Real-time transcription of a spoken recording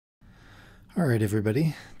All right,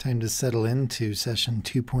 everybody, time to settle into session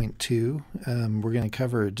 2.2. We're going to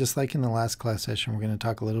cover, just like in the last class session, we're going to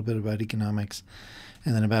talk a little bit about economics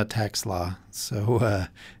and then about tax law. So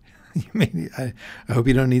I hope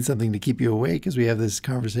you don't need something to keep you awake as we have this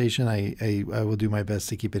conversation. I will do my best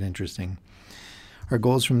to keep it interesting. Our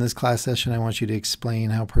goals from this class session, I want you to explain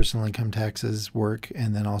how personal income taxes work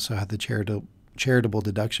and then also how the charitable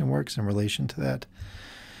deduction works in relation to that.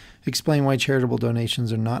 Explain why charitable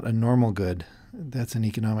donations are not a normal good. That's an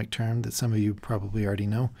economic term that some of you probably already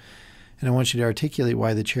know. And I want you to articulate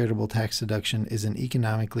why the charitable tax deduction is an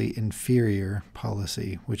economically inferior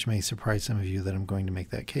policy, which may surprise some of you that I'm going to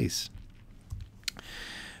make that case.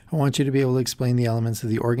 I want you to be able to explain the elements of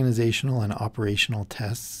the organizational and operational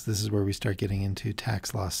tests. This is where we start getting into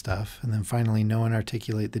tax law stuff. And then finally, know and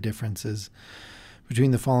articulate the differences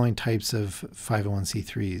between the following types of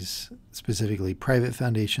 501c3s, specifically private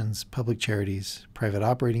foundations, public charities, private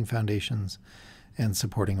operating foundations, and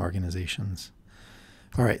supporting organizations.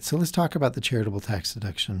 All right, so let's talk about the charitable tax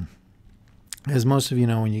deduction. As most of you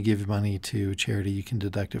know, when you give money to charity, you can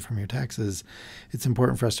deduct it from your taxes. It's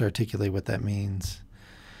important for us to articulate what that means.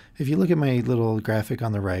 If you look at my little graphic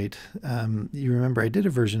on the right, you remember I did a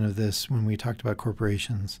version of this when we talked about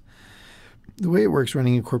corporations. The way it works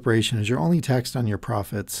running a corporation is you're only taxed on your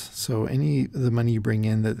profits. So any of the money you bring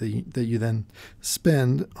in that you then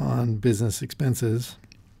spend on business expenses,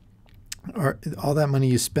 or all that money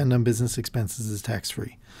you spend on business expenses is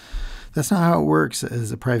tax-free. That's not how it works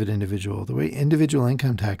as a private individual. The way individual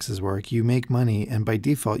income taxes work, you make money and by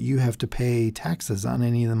default you have to pay taxes on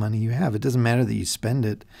any of the money you have. It doesn't matter that you spend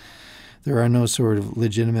it. There are no sort of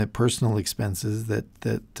legitimate personal expenses that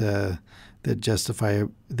justify,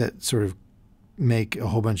 that sort of make a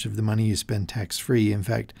whole bunch of the money you spend tax-free. In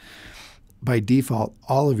fact, by default,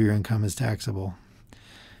 all of your income is taxable.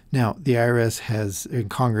 Now, the IRS and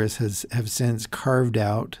Congress have since carved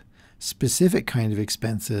out specific kind of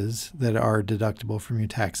expenses that are deductible from your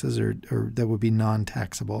taxes or that would be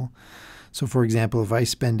non-taxable. So, for example, if I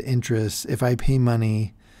spend interest, if I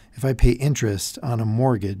pay interest on a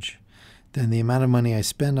mortgage, then the amount of money I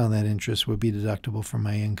spend on that interest would be deductible from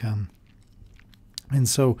my income. And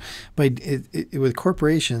so with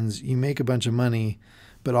corporations, you make a bunch of money,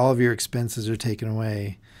 but all of your expenses are taken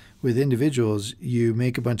away. With individuals, you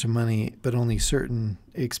make a bunch of money, but only certain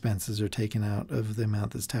expenses are taken out of the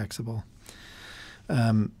amount that's taxable.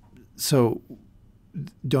 So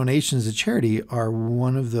donations to charity are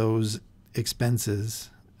one of those expenses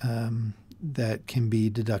that can be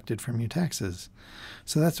deducted from your taxes.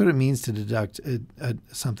 So that's what it means to deduct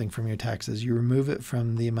something from your taxes. You remove it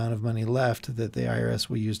from the amount of money left that the IRS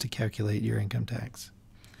will use to calculate your income tax.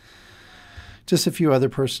 Just a few other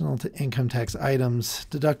personal income tax items.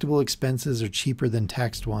 Deductible expenses are cheaper than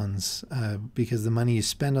taxed ones because the money you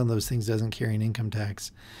spend on those things doesn't carry an income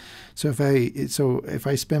tax. So if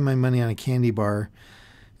I spend my money on a candy bar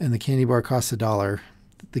and the candy bar costs $1,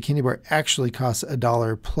 the candy bar actually costs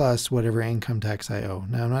 $1 plus whatever income tax I owe.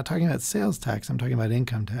 Now, I'm not talking about sales tax. I'm talking about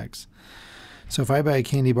income tax. So if I buy a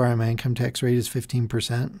candy bar and my income tax rate is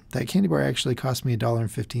 15%, that candy bar actually cost me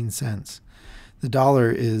 $1.15. The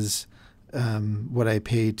dollar is what I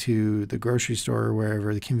pay to the grocery store or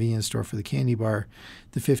wherever, the convenience store for the candy bar.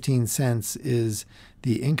 The 15 cents is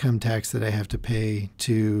the income tax that I have to pay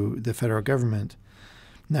to the federal government.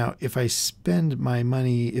 Now, if I spend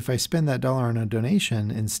that dollar on a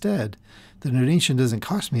donation instead, the donation doesn't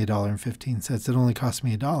cost me $1.15. It only costs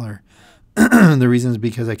me $1. The reason is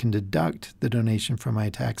because I can deduct the donation from my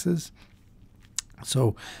taxes.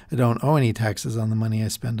 So I don't owe any taxes on the money I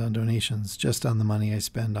spend on donations, just on the money I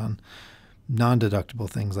spend on non-deductible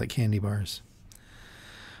things like candy bars.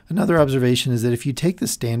 Another observation is that if you take the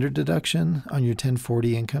standard deduction on your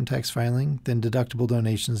 1040 income tax filing, then deductible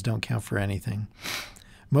donations don't count for anything.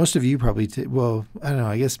 Most of you probably, I don't know,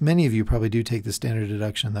 I guess many of you probably do take the standard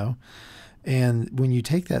deduction though. And when you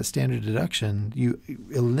take that standard deduction, you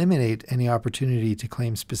eliminate any opportunity to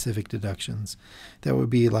claim specific deductions. That would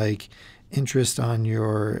be like interest on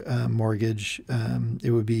your mortgage.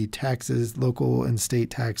 It would be taxes, local and state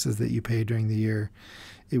taxes that you pay during the year.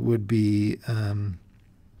 It would be certain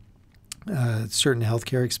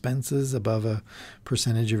healthcare expenses above a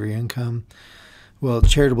percentage of your income. Well,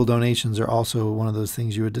 charitable donations are also one of those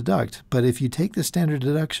things you would deduct. But if you take the standard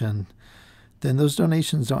deduction, then those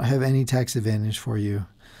donations don't have any tax advantage for you.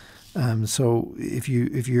 So if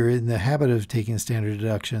you're in the habit of taking a standard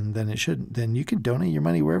deduction, then you can donate your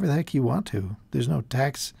money wherever the heck you want to. There's no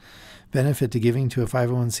tax benefit to giving to a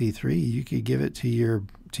 501c3. You could give it to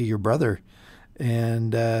your brother,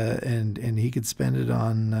 and he could spend it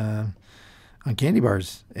on on candy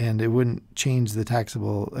bars, and it wouldn't change the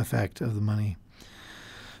taxable effect of the money.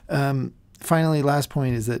 Finally, last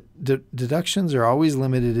point is that deductions are always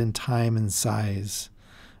limited in time and size,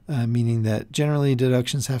 meaning that generally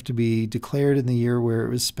deductions have to be declared in the year where it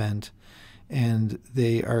was spent, and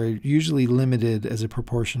they are usually limited as a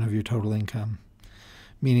proportion of your total income,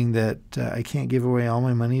 meaning that I can't give away all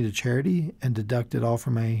my money to charity and deduct it all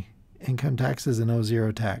from my income taxes and owe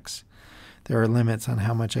zero tax. There are limits on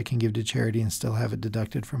how much I can give to charity and still have it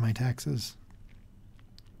deducted from my taxes.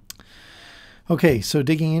 Okay, so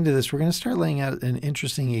digging into this, we're going to start laying out an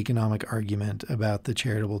interesting economic argument about the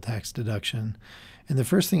charitable tax deduction. And the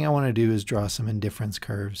first thing I want to do is draw some indifference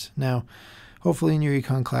curves. Now, hopefully in your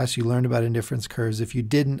econ class you learned about indifference curves. If you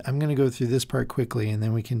didn't, I'm going to go through this part quickly and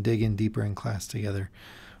then we can dig in deeper in class together.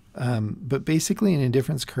 But basically an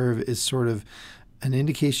indifference curve is sort of an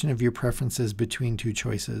indication of your preferences between two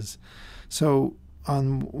choices. So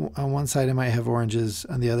on one side I might have oranges,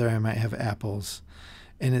 on the other I might have apples.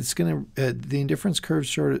 And it's going to, the indifference curve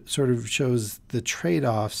sort of shows the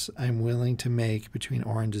trade-offs I'm willing to make between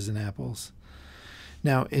oranges and apples.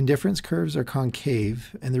 Now, indifference curves are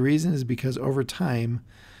concave, and the reason is because over time,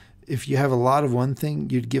 if you have a lot of one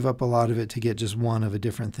thing, you'd give up a lot of it to get just one of a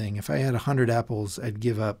different thing. If I had 100 apples, I'd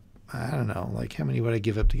give up, I don't know, like how many would I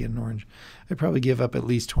give up to get an orange? I'd probably give up at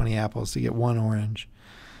least 20 apples to get one orange.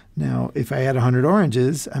 Now, if I had 100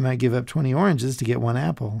 oranges, I might give up 20 oranges to get one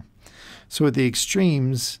apple. So at the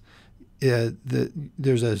extremes,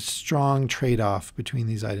 there's a strong trade-off between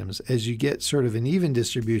these items. As you get sort of an even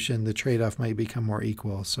distribution, the trade-off might become more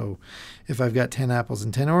equal. So if I've got 10 apples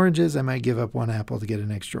and 10 oranges, I might give up one apple to get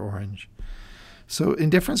an extra orange. So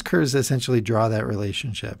indifference curves essentially draw that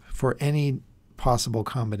relationship for any possible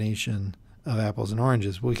combination of apples and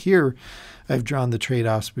oranges. Well, here I've drawn the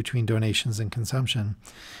trade-offs between donations and consumption.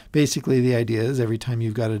 Basically, the idea is every time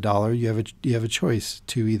you've got $1, you have a choice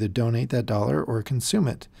to either donate that dollar or consume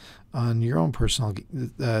it on your own personal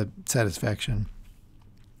satisfaction.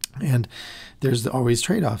 And there's always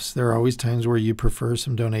trade-offs. There are always times where you prefer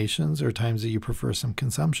some donations or times that you prefer some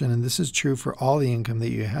consumption. And this is true for all the income that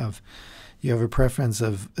you have. You have a preference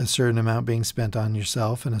of a certain amount being spent on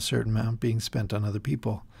yourself and a certain amount being spent on other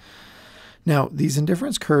people. Now, these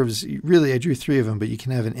indifference curves, really I drew 3 of them, but you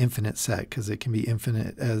can have an infinite set because it can be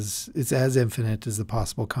infinite it's as infinite as the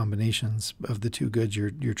possible combinations of the two goods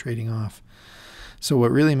you're trading off. So what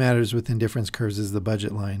really matters with indifference curves is the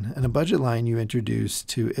budget line. And a budget line you introduce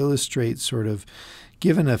to illustrate sort of,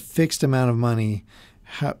 given a fixed amount of money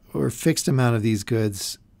or fixed amount of these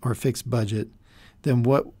goods or fixed budget, then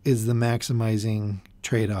what is the maximizing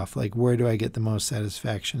trade-off? Like, where do I get the most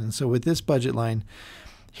satisfaction? And so with this budget line,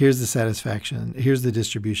 here's the satisfaction, here's the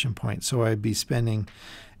distribution point. So I'd be spending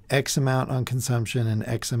X amount on consumption and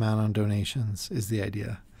X amount on donations is the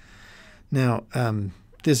idea. Now,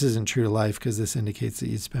 this isn't true to life because this indicates that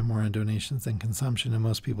you'd spend more on donations than consumption, and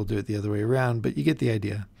most people do it the other way around, but you get the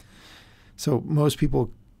idea. So most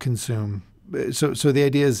people consume. So the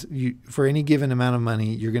idea is for any given amount of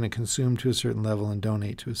money, you're going to consume to a certain level and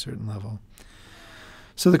donate to a certain level.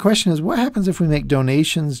 So the question is, what happens if we make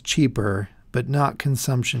donations cheaper but not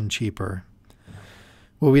consumption cheaper?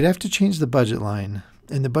 Well, we'd have to change the budget line.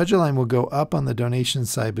 And the budget line will go up on the donation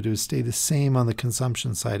side, but it would stay the same on the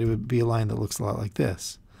consumption side. It would be a line that looks a lot like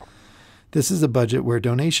this. This is a budget where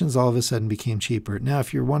donations all of a sudden became cheaper. Now,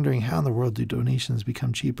 if you're wondering how in the world do donations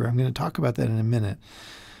become cheaper, I'm going to talk about that in a minute.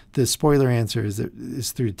 The spoiler answer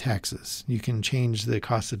is through taxes. You can change the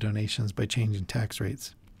cost of donations by changing tax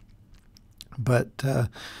rates. But the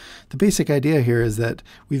basic idea here is that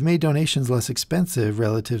we've made donations less expensive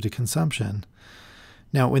relative to consumption.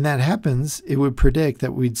 Now, when that happens, it would predict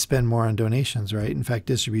that we'd spend more on donations, right? In fact,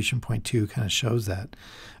 distribution point 2 kind of shows that.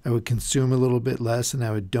 I would consume a little bit less and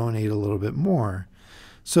I would donate a little bit more.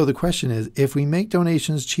 So the question is, if we make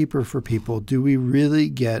donations cheaper for people, do we really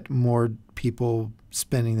get more people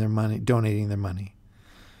spending their money, donating their money?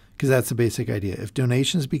 Because that's the basic idea. If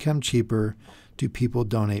donations become cheaper, do people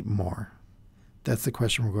donate more? That's the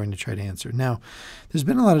question we're going to try to answer. Now, there's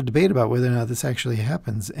been a lot of debate about whether or not this actually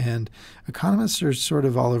happens, and economists are sort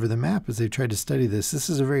of all over the map as they've tried to study this. This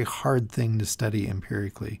is a very hard thing to study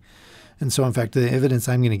empirically. And so, in fact, the evidence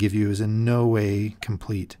I'm going to give you is in no way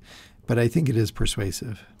complete, but I think it is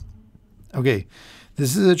persuasive. Okay,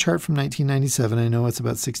 this is a chart from 1997. I know it's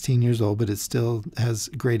about 16 years old, but it still has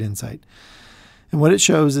great insight. And what it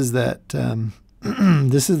shows is that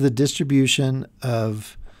this is the distribution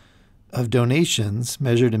of donations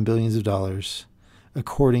measured in billions of dollars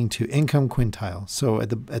according to income quintile. So at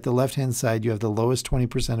the left-hand side, you have the lowest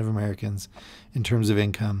 20% of Americans in terms of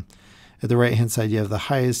income. At the right-hand side, you have the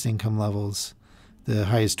highest income levels, the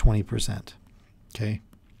highest 20%. Okay.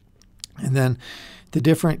 And then the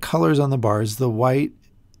different colors on the bars, the white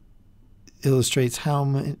illustrates how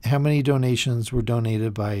many donations were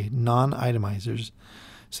donated by non-itemizers.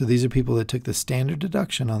 So these are people that took the standard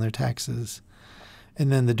deduction on their taxes.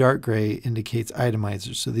 And then the dark gray indicates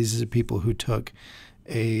itemizers. So these are people who took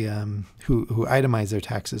who itemized their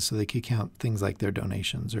taxes so they could count things like their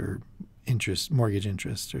donations or interest, mortgage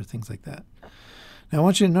interest, or things like that. Now I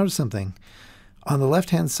want you to notice something. On the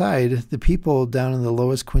left-hand side, the people down in the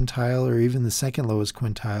lowest quintile or even the second lowest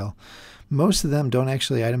quintile, most of them don't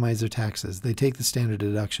actually itemize their taxes. They take the standard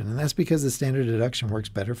deduction, and that's because the standard deduction works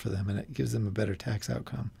better for them and it gives them a better tax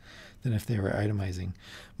outcome than if they were itemizing.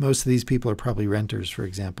 Most of these people are probably renters, for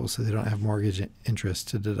example, so they don't have mortgage interest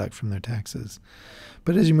to deduct from their taxes.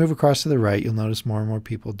 But as you move across to the right, you'll notice more and more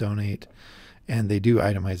people donate, and they do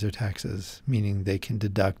itemize their taxes, meaning they can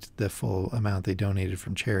deduct the full amount they donated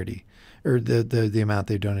from charity, or the amount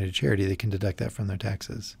they donated to charity, they can deduct that from their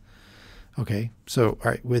taxes. Okay, so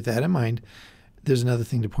all right, with that in mind, there's another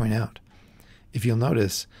thing to point out. If you'll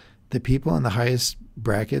notice, the people in the highest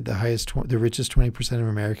bracket, the richest 20% of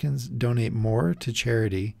Americans, donate more to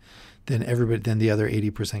charity than the other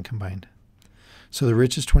 80% combined. So the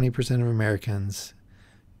richest 20% of Americans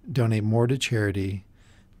donate more to charity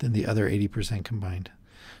than the other 80% combined.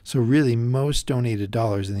 So really, most donated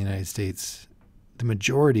dollars in the United States, the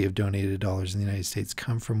majority of donated dollars in the United States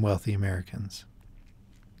come from wealthy Americans.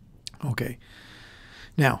 Okay,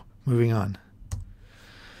 now moving on.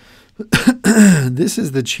 This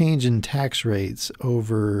is the change in tax rates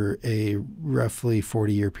over a roughly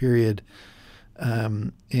 40-year period.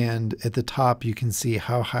 And at the top, you can see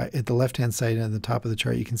how high, at the left-hand side and at the top of the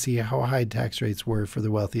chart, you can see how high tax rates were for the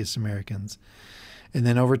wealthiest Americans. And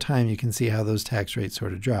then over time, you can see how those tax rates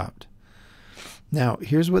sort of dropped. Now,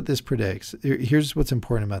 here's what this predicts. Here's what's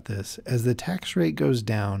important about this. As the tax rate goes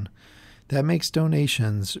down, that makes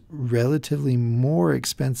donations relatively more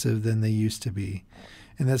expensive than they used to be.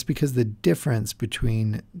 And that's because the difference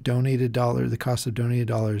between the cost of donated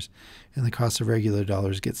dollars and the cost of regular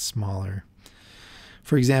dollars gets smaller.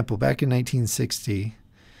 For example, back in 1960,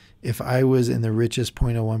 if I was in the richest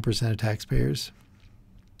 0.01% of taxpayers,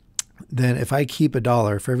 then if I keep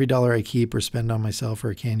 $1, for every dollar I keep or spend on myself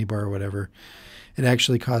or a candy bar or whatever, it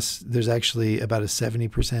actually costs, there's actually about a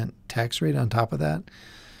 70% tax rate on top of that.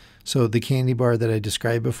 So the candy bar that I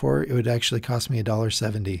described before, it would actually cost me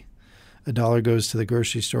 $1.70. $1 goes to the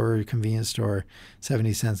grocery store or convenience store,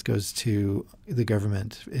 70 cents goes to the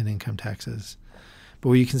government in income taxes. But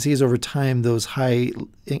what you can see is over time, those high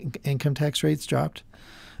income tax rates dropped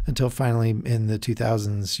until finally in the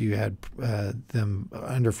 2000s, you had them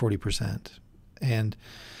under 40%. And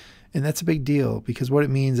that's a big deal because what it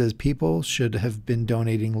means is people should have been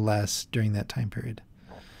donating less during that time period.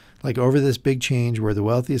 Like over this big change where the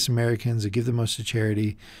wealthiest Americans who give the most to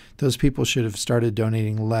charity, those people should have started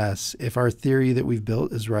donating less. If our theory that we've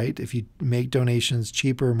built is right, if you make donations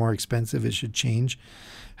cheaper or more expensive, it should change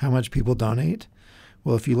how much people donate.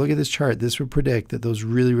 Well, if you look at this chart, this would predict that those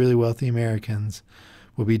really, really wealthy Americans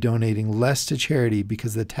will be donating less to charity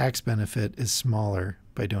because the tax benefit is smaller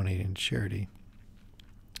by donating to charity.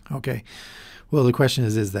 Okay, well, the question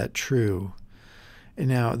is that true? And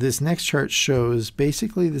now this next chart shows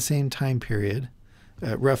basically the same time period,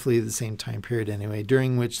 roughly the same time period anyway,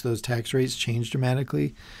 during which those tax rates changed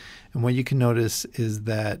dramatically. And what you can notice is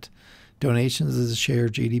that donations as a share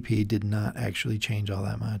of GDP did not actually change all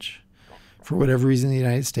that much. For whatever reason in the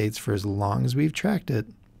United States, for as long as we've tracked it,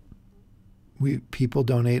 people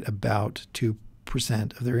donate about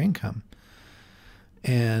 2% of their income.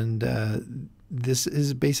 And this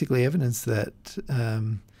is basically evidence that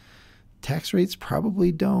tax rates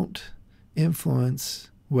probably don't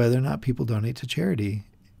influence whether or not people donate to charity,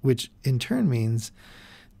 which in turn means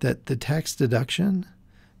that the tax deduction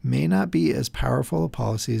may not be as powerful a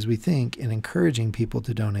policy as we think in encouraging people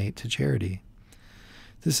to donate to charity.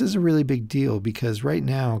 This is a really big deal because right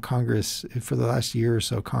now Congress, for the last year or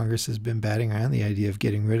so, Congress has been batting around the idea of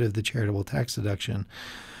getting rid of the charitable tax deduction,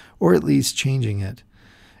 or at least changing it.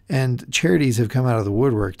 And charities have come out of the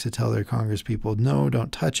woodwork to tell their Congress people, no,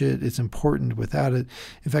 don't touch it. It's important without it.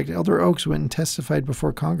 In fact, Elder Oaks went and testified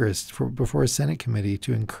before Congress, before a Senate committee,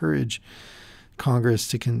 to encourage Congress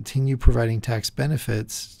to continue providing tax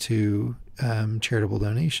benefits to charitable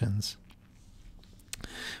donations.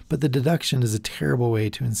 But the deduction is a terrible way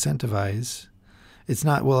to incentivize. It's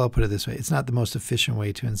not, well, I'll put it this way. It's not the most efficient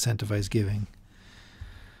way to incentivize giving.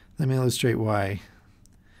 Let me illustrate why.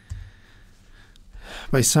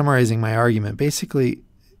 By summarizing my argument, basically,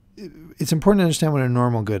 it's important to understand what a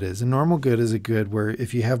normal good is. A normal good is a good where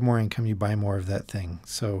if you have more income, you buy more of that thing.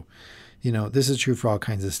 So This is true for all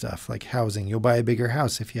kinds of stuff, like housing. You'll buy a bigger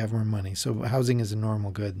house if you have more money. So housing is a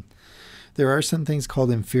normal good. There are some things called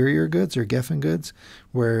inferior goods or Geffen goods,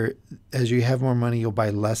 where as you have more money, you'll buy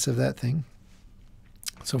less of that thing.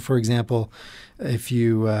 So, for example, if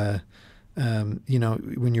you,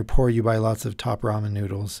 when you're poor, you buy lots of top ramen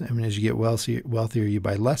noodles. And as you get wealthier, you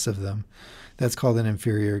buy less of them. That's called an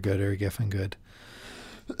inferior good or a Geffen good.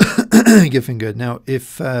 Geffen good. Now,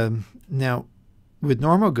 with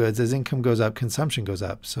normal goods, as income goes up, consumption goes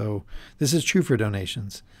up. So this is true for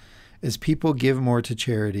donations. As people give more to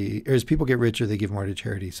charity, or as people get richer, they give more to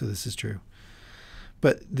charity. So this is true.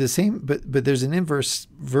 But there's an inverse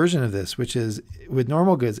version of this, which is with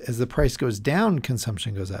normal goods, as the price goes down,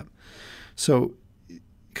 consumption goes up. So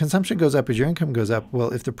consumption goes up as your income goes up.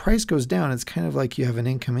 Well, if the price goes down, it's kind of like you have an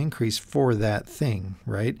income increase for that thing,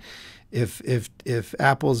 right? If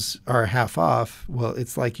apples are half off, well,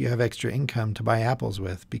 it's like you have extra income to buy apples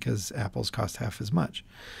with because apples cost half as much.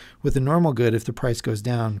 With a normal good, if the price goes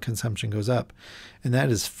down, consumption goes up. And that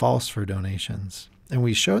is false for donations. And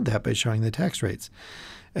we showed that by showing the tax rates.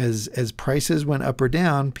 As prices went up or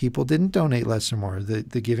down, people didn't donate less or more.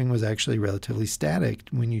 The giving was actually relatively static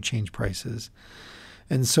when you change prices.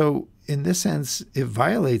 And so in this sense, it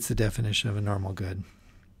violates the definition of a normal good.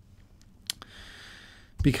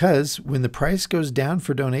 Because when the price goes down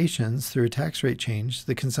for donations through a tax rate change,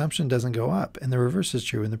 the consumption doesn't go up. And the reverse is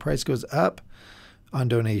true. When the price goes up on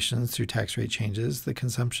donations through tax rate changes, the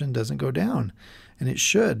consumption doesn't go down. And it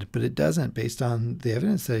should, but it doesn't based on the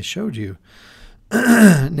evidence that I showed you.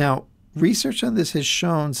 Now, research on this has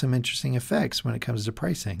shown some interesting effects when it comes to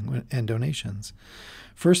pricing and donations.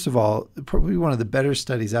 First of all, probably one of the better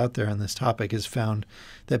studies out there on this topic has found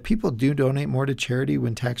that people do donate more to charity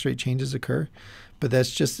when tax rate changes occur. But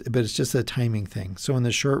it's just a timing thing. So in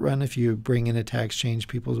the short run, if you bring in a tax change,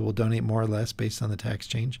 people will donate more or less based on the tax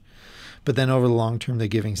change. But then over the long term, the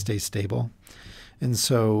giving stays stable. And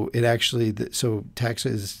so tax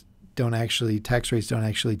rates don't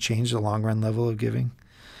actually change the long run level of giving.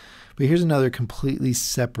 But here's another completely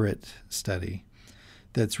separate study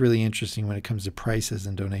that's really interesting when it comes to prices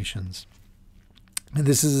and donations. And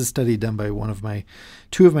this is a study done by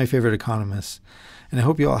two of my favorite economists. And I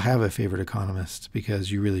hope you all have a favorite economist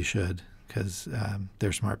because you really should, because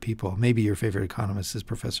they're smart people. Maybe your favorite economist is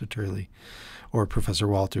Professor Turley or Professor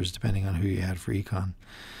Walters, depending on who you had for econ.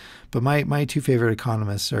 But my two favorite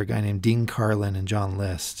economists are a guy named Dean Carlin and John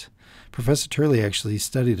List. Professor Turley actually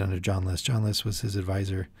studied under John List. John List was his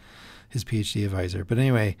advisor, his PhD advisor. But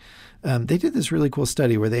anyway, they did this really cool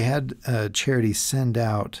study where they had charities send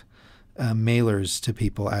out mailers to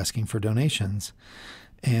people asking for donations.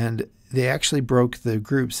 And they actually broke the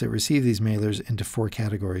groups that received these mailers into 4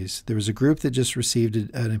 categories. There was a group that just received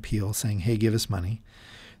an appeal saying, hey, give us money.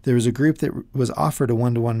 There was a group that was offered a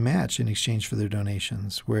one-to-one match in exchange for their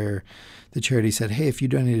donations, where the charity said, hey, if you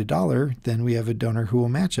donate $1, then we have a donor who will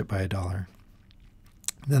match it by $1.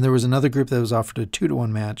 Then there was another group that was offered a 2-to-1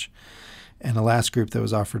 match, and a last group that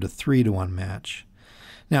was offered a 3-to-1 match.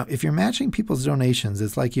 Now, if you're matching people's donations,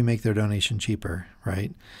 it's like you make their donation cheaper,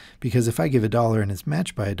 right? Because if I give $1 and it's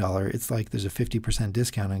matched by $1, it's like there's a 50%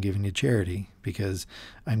 discount on giving to charity because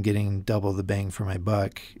I'm getting double the bang for my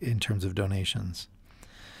buck in terms of donations.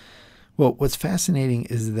 Well, what's fascinating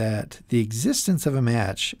is that the existence of a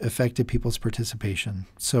match affected people's participation.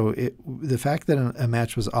 So the fact that a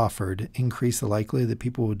match was offered increased the likelihood that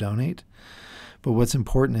people would donate. But what's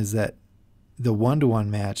important is that the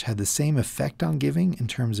one-to-one match had the same effect on giving in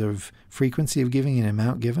terms of frequency of giving and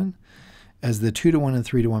amount given as the 2-to-1 and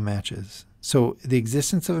 3-to-1 matches. So the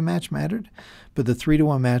existence of a match mattered, but the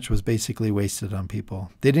 3-to-1 match was basically wasted on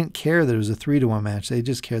people. They didn't care that it was a 3-to-1 match. They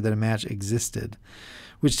just cared that a match existed,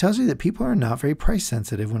 which tells you that people are not very price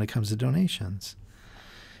sensitive when it comes to donations.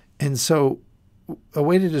 And so a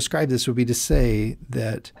way to describe this would be to say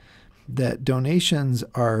that donations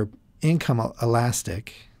are income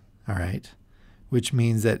elastic, all right? Which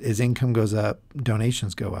means that as income goes up,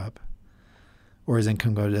 donations go up. Or as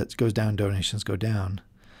income goes down, donations go down.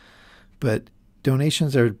 But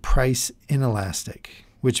donations are price inelastic,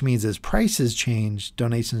 which means as prices change,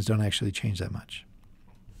 donations don't actually change that much.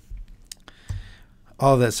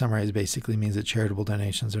 All of that summarized basically means that charitable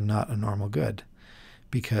donations are not a normal good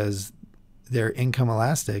because they're income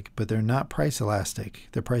elastic, but they're not price elastic.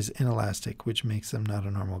 They're price inelastic, which makes them not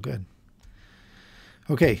a normal good.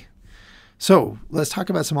 Okay. So let's talk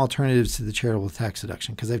about some alternatives to the charitable tax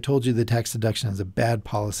deduction, because I've told you the tax deduction is a bad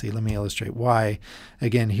policy. Let me illustrate why.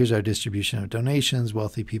 Again, here's our distribution of donations.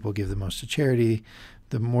 Wealthy people give the most to charity,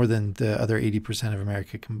 more than the other 80% of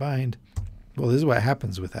America combined. Well, this is what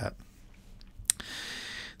happens with that.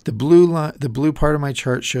 The blue part of my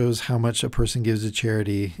chart shows how much a person gives to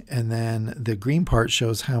charity, and then the green part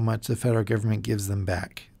shows how much the federal government gives them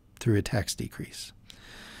back through a tax decrease.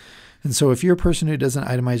 And so if you're a person who doesn't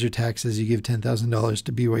itemize your taxes, you give $10,000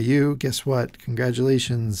 to BYU, guess what?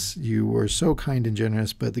 Congratulations, you were so kind and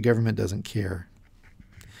generous, but the government doesn't care.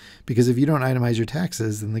 Because if you don't itemize your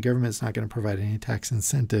taxes, then the government's not going to provide any tax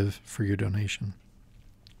incentive for your donation.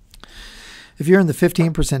 If you're in the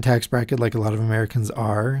 15% tax bracket, like a lot of Americans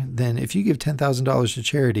are, then if you give $10,000 to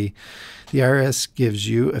charity, the IRS gives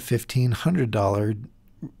you a $1,500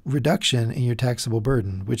 reduction in your taxable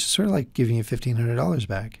burden, which is sort of like giving you $1,500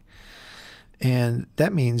 back. And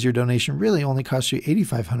that means your donation really only costs you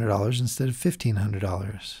 $8,500 instead of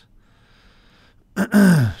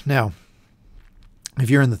 $1,500. Now,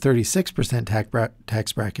 if you're in the 36%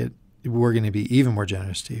 tax bracket, we're going to be even more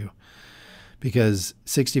generous to you, because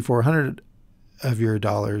 $6,400 of your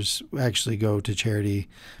dollars actually go to charity,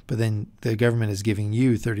 but then the government is giving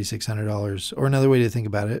you $3,600. Or another way to think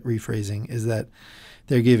about it, rephrasing, is that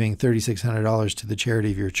they're giving $3,600 to the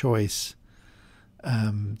charity of your choice,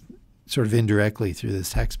 sort of indirectly through this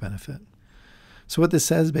tax benefit. So what this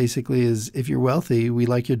says basically is, if you're wealthy, we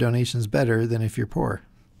like your donations better than if you're poor.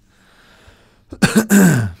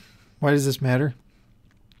 Why does this matter?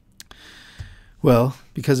 Well,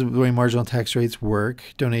 because of the way marginal tax rates work,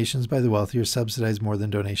 donations by the wealthy are subsidized more than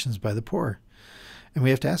donations by the poor. And we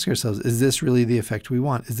have to ask ourselves, is this really the effect we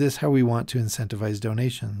want? Is this how we want to incentivize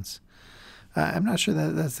donations? I'm not sure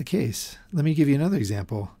that that's the case. Let me give you another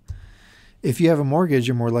example. If you have a mortgage,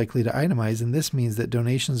 you're more likely to itemize, and this means that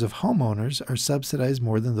donations of homeowners are subsidized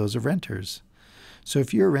more than those of renters. So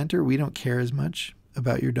if you're a renter, we don't care as much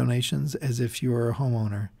about your donations as if you are a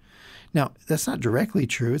homeowner. Now, that's not directly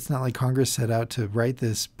true. It's not like Congress set out to write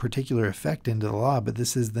this particular effect into the law, but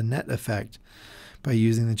this is the net effect by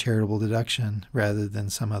using the charitable deduction rather than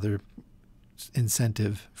some other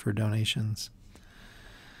incentive for donations.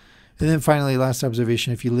 And then finally, last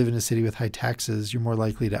observation, if you live in a city with high taxes, you're more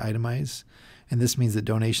likely to itemize. And this means that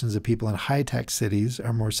donations of people in high tax cities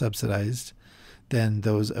are more subsidized than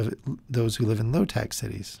those who live in low tax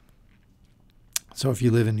cities. So if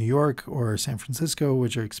you live in New York or San Francisco,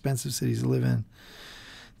 which are expensive cities to live in,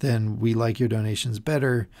 then we like your donations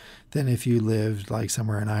better than if you lived like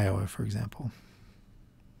somewhere in Iowa, for example.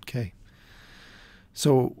 Okay.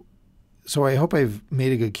 So I hope I've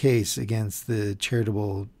made a good case against the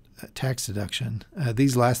charitable tax deduction.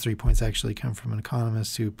 These last 3 points actually come from an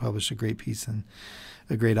economist who published a great piece and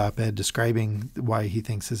a great op-ed describing why he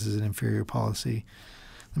thinks this is an inferior policy.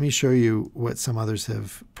 Let me show you what some others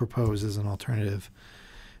have proposed as an alternative.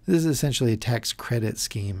 This is essentially a tax credit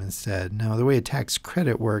scheme instead. Now, the way a tax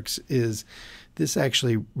credit works is this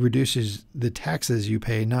actually reduces the taxes you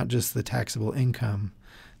pay, not just the taxable income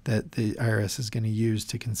that the IRS is going to use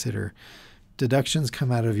to consider. Deductions come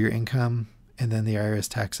out of your income, and then the IRS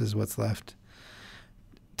taxes what's left.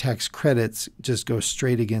 Tax credits just go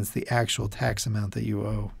straight against the actual tax amount that you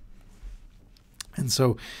owe. And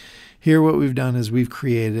so here what we've done is we've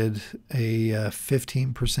created a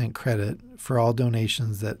 15% credit for all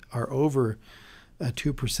donations that are over a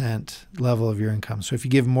 2% level of your income. So if you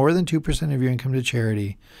give more than 2% of your income to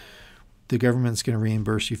charity, the government's going to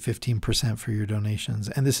reimburse you 15% for your donations.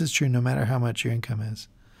 And this is true no matter how much your income is.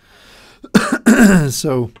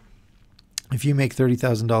 So if you make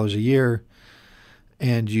 $30,000 a year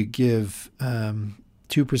and you give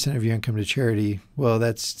 2% of your income to charity, well,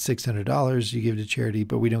 that's $600 you give to charity,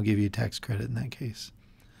 but we don't give you a tax credit in that case.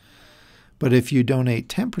 But if you donate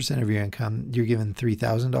 10% of your income, you're given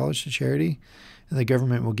 $3,000 to charity, and the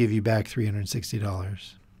government will give you back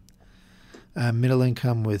 $360. Middle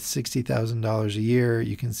income with $60,000 a year,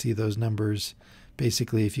 you can see those numbers.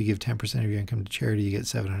 Basically, if you give 10% of your income to charity, you get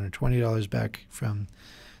 $720 back from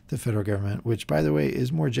the federal government, which, by the way,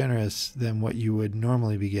 is more generous than what you would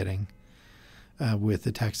normally be getting with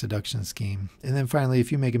the tax deduction scheme. And then finally,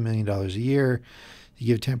 if you make $1 million a year, you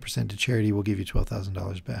give 10% to charity, we'll give you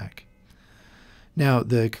 $12,000 back. Now,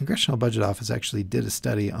 the Congressional Budget Office actually did a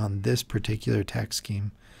study on this particular tax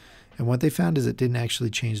scheme. And what they found is it didn't actually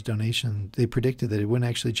change donation. They predicted that it wouldn't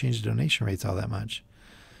actually change donation rates all that much.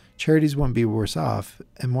 Charities wouldn't be worse off.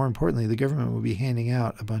 And more importantly, the government would be handing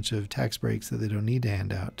out a bunch of tax breaks that they don't need to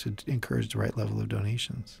hand out to encourage the right level of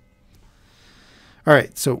donations. All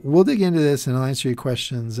right, so we'll dig into this and I'll answer your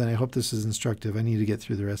questions, and I hope this is instructive. I need to get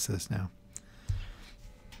through the rest of this now.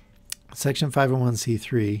 Section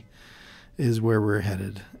 501c3 is where we're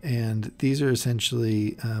headed, and these are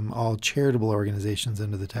essentially all charitable organizations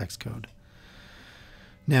under the tax code.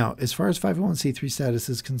 Now, as far as 501c3 status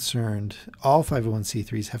is concerned, all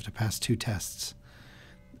 501c3s have to pass 2 tests.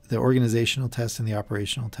 the organizational test and the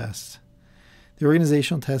operational test. The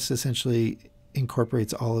organizational test essentially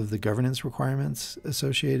incorporates all of the governance requirements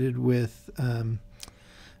associated with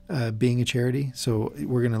being a charity. So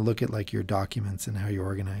we're going to look at like your documents and how you're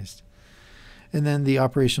organized. And then the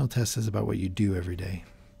operational test is about what you do every day.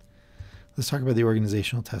 Let's talk about the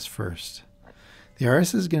organizational test first. The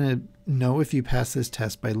IRS is going to know if you pass this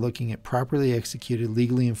test by looking at properly executed,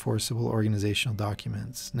 legally enforceable organizational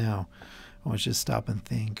documents. Now, I want you to stop and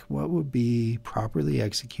think, what would be properly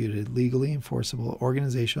executed, legally enforceable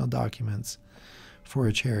organizational documents for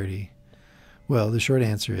a charity? Well, the short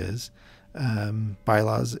answer is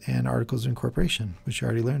bylaws and articles of incorporation, which you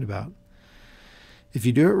already learned about. If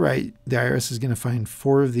you do it right, the IRS is going to find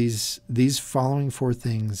four of these following four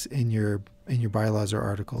things in your bylaws or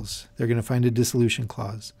articles. They're going to find a dissolution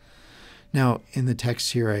clause. Now, in the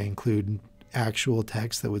text here, I include actual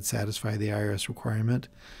text that would satisfy the IRS requirement.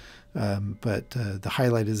 But the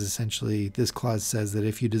highlight is essentially this clause says that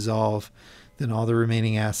if you dissolve, then all the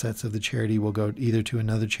remaining assets of the charity will go either to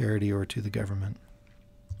another charity or to the government.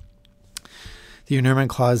 The annulment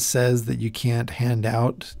clause says that you can't hand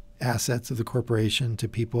out assets of the corporation to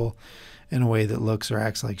people in a way that looks or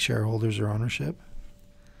acts like shareholders or ownership.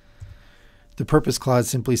 The purpose clause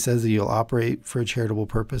simply says that you'll operate for a charitable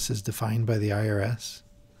purpose as defined by the IRS.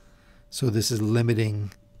 So this is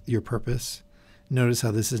limiting your purpose. Notice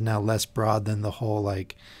how this is now less broad than the whole,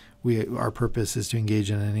 like, our purpose is to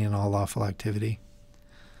engage in any and all lawful activity.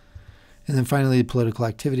 And then finally, the political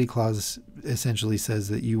activity clause essentially says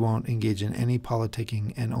that you won't engage in any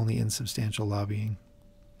politicking and only insubstantial lobbying.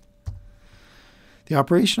 The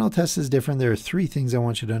operational test is different. There are three things I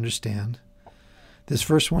want you to understand. This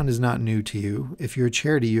first one is not new to you. If you're a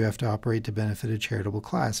charity, you have to operate to benefit a charitable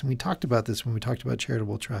class. And we talked about this when we talked about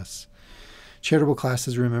charitable trusts. Charitable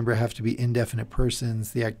classes, remember, have to be indefinite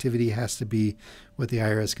persons. The activity has to be what the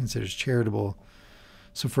IRS considers charitable.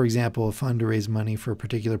 So, for example, a fund to raise money for a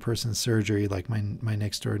particular person's surgery, like my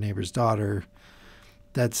next door neighbor's daughter,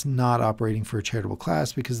 that's not operating for a charitable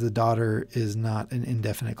class because the daughter is not an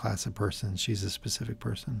indefinite class of persons. She's a specific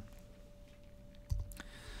person.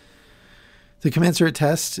 The commensurate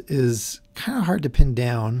test is kind of hard to pin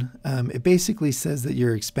down. It basically says that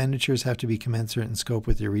your expenditures have to be commensurate in scope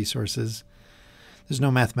with your resources. There's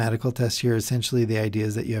no mathematical test here. Essentially, the idea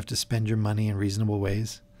is that you have to spend your money in reasonable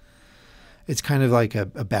ways. It's kind of like a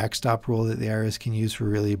backstop rule that the IRS can use for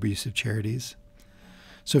really abusive charities.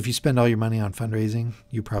 So if you spend all your money on fundraising,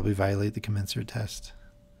 you probably violate the commensurate test.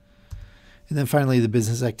 And then finally, the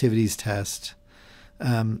business activities test.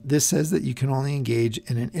 This says that you can only engage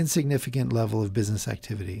in an insignificant level of business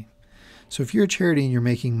activity. So if you're a charity and you're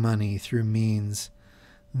making money through means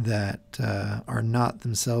that are not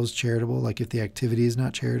themselves charitable, like if the activity is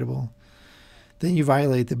not charitable, then you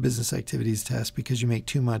violate the business activities test because you make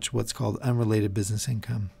too much what's called unrelated business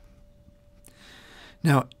income.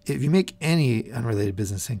 Now, if you make any unrelated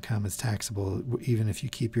business income, it's taxable, even if you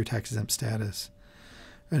keep your tax-exempt status.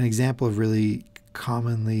 An example of really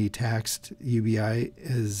commonly taxed UBI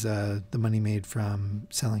is the money made from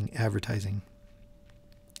selling advertising.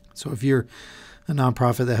 So if you're a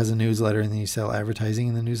nonprofit that has a newsletter and then you sell advertising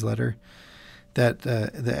in the newsletter, that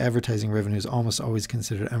the advertising revenue is almost always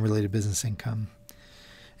considered unrelated business income.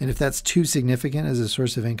 And if that's too significant as a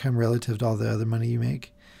source of income relative to all the other money you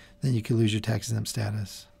make, then you could lose your tax-exempt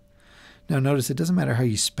status. Now notice it doesn't matter how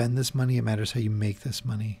you spend this money, it matters how you make this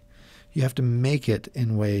money. You have to make it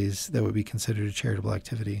in ways that would be considered a charitable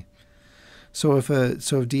activity. So if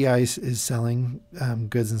DI is selling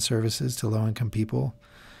goods and services to low-income people,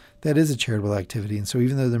 that is a charitable activity. And so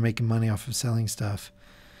even though they're making money off of selling stuff,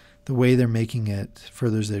 the way they're making it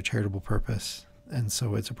furthers their charitable purpose, and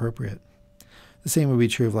so it's appropriate. The same would be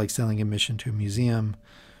true of like selling admission to a museum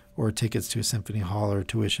or tickets to a symphony hall or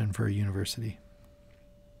tuition for a university.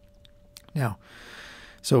 Now,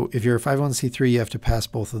 so if you're a 501c3, you have to pass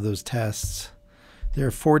both of those tests. There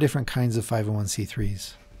are 4 different kinds of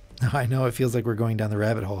 501c3s. Now, I know it feels like we're going down the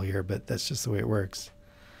rabbit hole here, but that's just the way it works.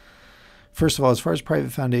 First of all, as far as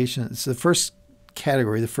private foundations, the first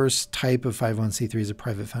category, the first type of 501c3 is a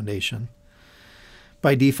private foundation.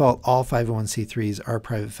 By default, all 501c3s are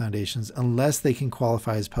private foundations unless they can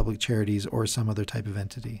qualify as public charities or some other type of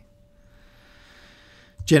entity.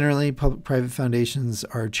 Generally, private foundations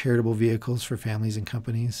are charitable vehicles for families and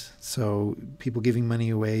companies. So people giving money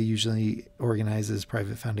away usually organize as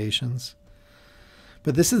private foundations.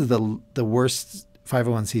 But this is the worst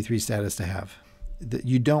 501c3 status to have.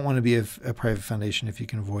 You don't want to be a private foundation if you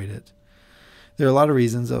can avoid it. There are a lot of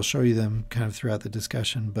reasons. I'll show you them kind of throughout the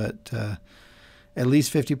discussion, but at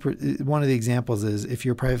least 50%. One of the examples is if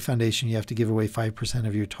you're a private foundation, you have to give away 5%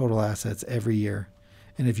 of your total assets every year.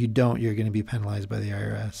 And if you don't, you're going to be penalized by the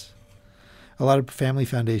IRS. A lot of family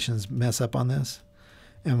foundations mess up on this.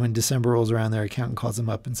 And when December rolls around, their accountant calls them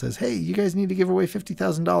up and says, hey, you guys need to give away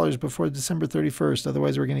 $50,000 before December 31st.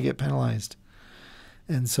 Otherwise, we're going to get penalized.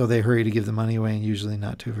 And so they hurry to give the money away, and usually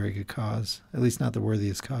not to a very good cause, at least not the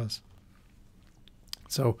worthiest cause.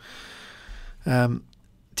 So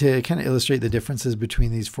to kind of illustrate the differences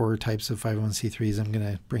between these four types of 501c3s, I'm going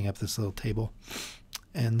to bring up this little table.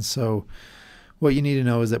 And so what you need to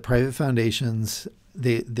know is that private foundations,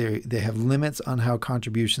 they have limits on how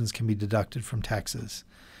contributions can be deducted from taxes.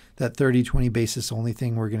 That 30-20 basis only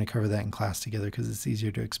thing, we're going to cover that in class together because it's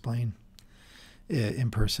easier to explain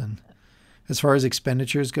in person. As far as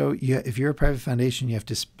expenditures go, if you're a private foundation, you have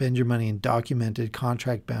to spend your money in documented,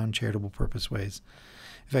 contract-bound, charitable purpose ways.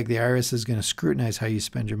 In fact, the IRS is going to scrutinize how you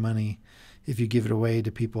spend your money if you give it away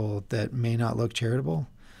to people that may not look charitable.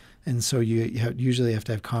 And so you usually have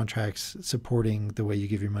to have contracts supporting the way you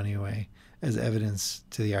give your money away as evidence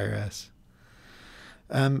to the IRS.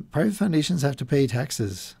 Private foundations have to pay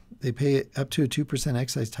taxes. They pay up to a 2%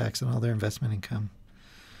 excise tax on all their investment income.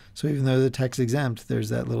 So even though they're tax exempt, there's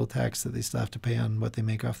that little tax that they still have to pay on what they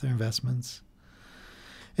make off their investments.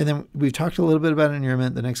 And then we've talked a little bit about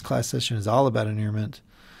inurement. The next class session is all about inurement.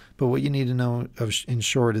 But what you need to know in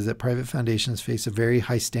short is that private foundations face a very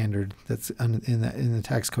high standard that's in the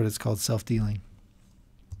tax code. It's called self-dealing.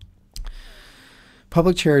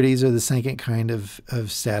 Public charities are the second kind of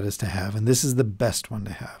status to have, and this is the best one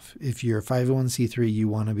to have. If you're a 501c3, you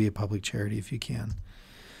want to be a public charity if you can.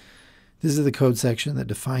 This is the code section that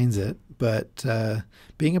defines it, but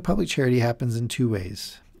being a public charity happens in two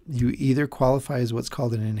ways. You either qualify as what's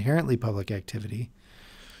called an inherently public activity,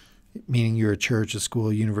 meaning you're a church, a school,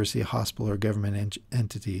 a university, a hospital, or a government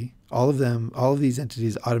entity. All of these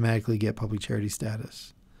entities automatically get public charity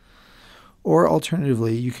status. Or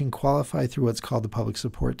alternatively, you can qualify through what's called the public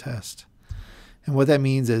support test. And what that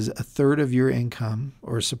means is a third of your income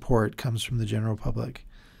or support comes from the general public.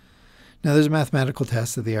 Now, there's a mathematical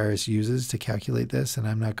test that the IRS uses to calculate this, and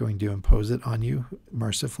I'm not going to impose it on you,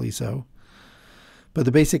 mercifully so. But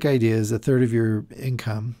the basic idea is a third of your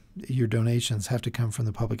income, your donations, have to come from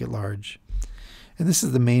the public at large. And this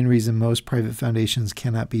is the main reason most private foundations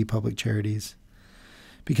cannot be public charities,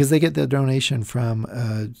 because they get the donation from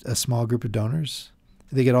a small group of donors.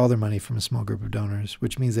 They get all their money from a small group of donors,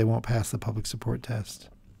 which means they won't pass the public support test.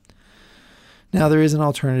 Now, there is an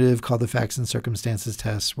alternative called the facts and circumstances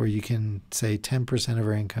test, where you can say 10% of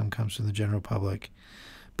our income comes from the general public.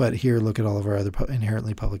 But here, look at all of our other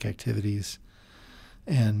inherently public activities.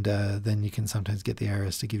 And then you can sometimes get the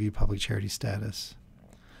IRS to give you public charity status.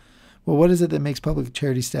 Well, what is it that makes public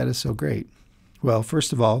charity status so great? Well,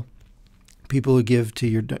 first of all, people who give to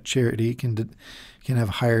your charity can have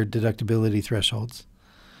higher deductibility thresholds.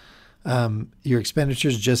 Your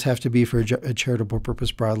expenditures just have to be for a charitable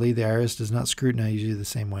purpose broadly. The IRS does not scrutinize you the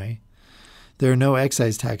same way. There are no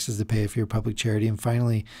excise taxes to pay if you're a public charity. And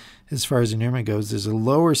finally, as far as inurement goes, there's a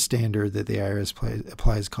lower standard that the IRS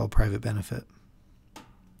applies called private benefit.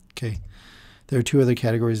 Okay, there are two other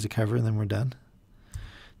categories to cover, and then we're done.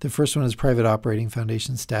 The first one is private operating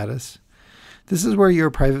foundation status. This is where you're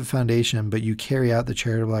a private foundation, but you carry out the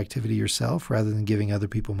charitable activity yourself rather than giving other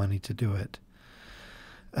people money to do it.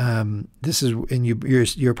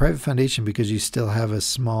 You're a private foundation because you still have a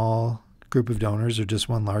small group of donors or just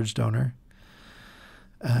one large donor.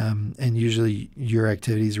 And usually your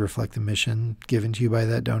activities reflect the mission given to you by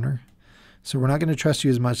that donor. So we're not going to trust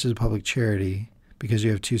you as much as a public charity because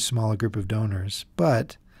you have too small a group of donors.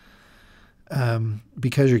 But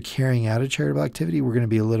because you're carrying out a charitable activity, we're going to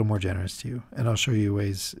be a little more generous to you. And I'll show you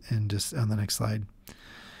ways just on the next slide.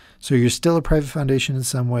 So you're still a private foundation in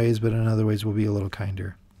some ways, but in other ways we'll be a little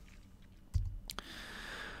kinder.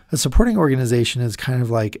 A supporting organization is kind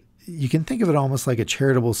of like, you can think of it almost like a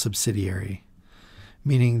charitable subsidiary,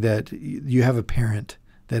 meaning that you have a parent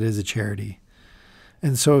that is a charity.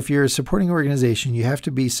 And so if you're a supporting organization, you have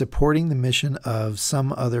to be supporting the mission of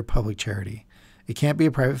some other public charity. It can't be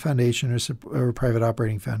a private foundation or a private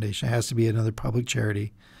operating foundation. It has to be another public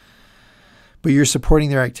charity. But you're supporting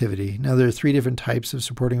their activity. Now, there are 3 different types of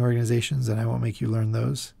supporting organizations, and I won't make you learn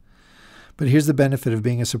those. But here's the benefit of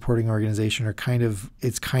being a supporting organization, or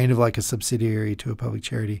it's kind of like a subsidiary to a public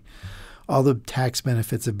charity. All the tax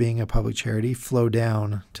benefits of being a public charity flow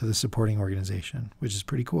down to the supporting organization, which is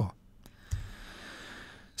pretty cool.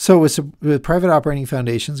 So with private operating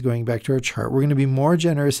foundations, going back to our chart, we're going to be more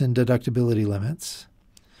generous in deductibility limits.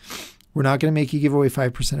 We're not going to make you give away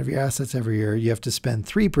 5% of your assets every year. You have to spend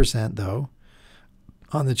 3%, though,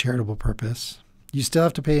 on the charitable purpose. You still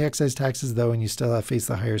have to pay excise taxes, though, and you still have to face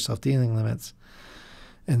the higher self-dealing limits.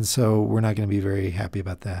 And so we're not going to be very happy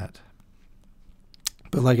about that.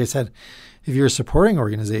 But like I said, if you're a supporting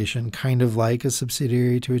organization, kind of like a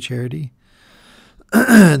subsidiary to a charity,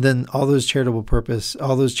 then all those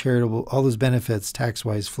benefits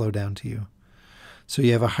tax-wise flow down to you. So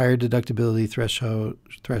you have a higher deductibility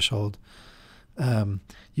threshold.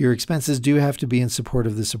 Your expenses do have to be in support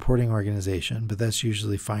of the supporting organization, but that's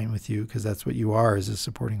usually fine with you because that's what you are as a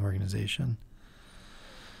supporting organization.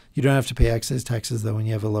 You don't have to pay excise taxes, though, when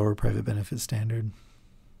you have a lower private benefit standard.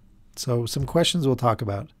 So some questions we'll talk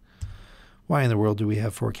about. Why in the world do we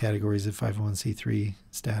have 4 categories of 501c3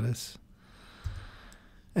 status?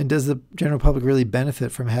 And does the general public really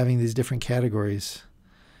benefit from having these different categories?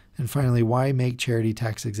 And finally, why make charity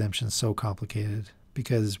tax exemptions so complicated?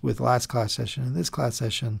 Because with last class session and this class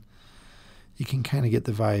session, you can kind of get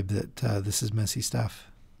the vibe that this is messy stuff.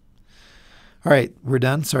 All right, we're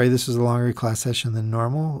done. Sorry, this was a longer class session than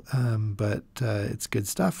normal, but it's good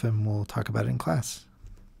stuff, and we'll talk about it in class.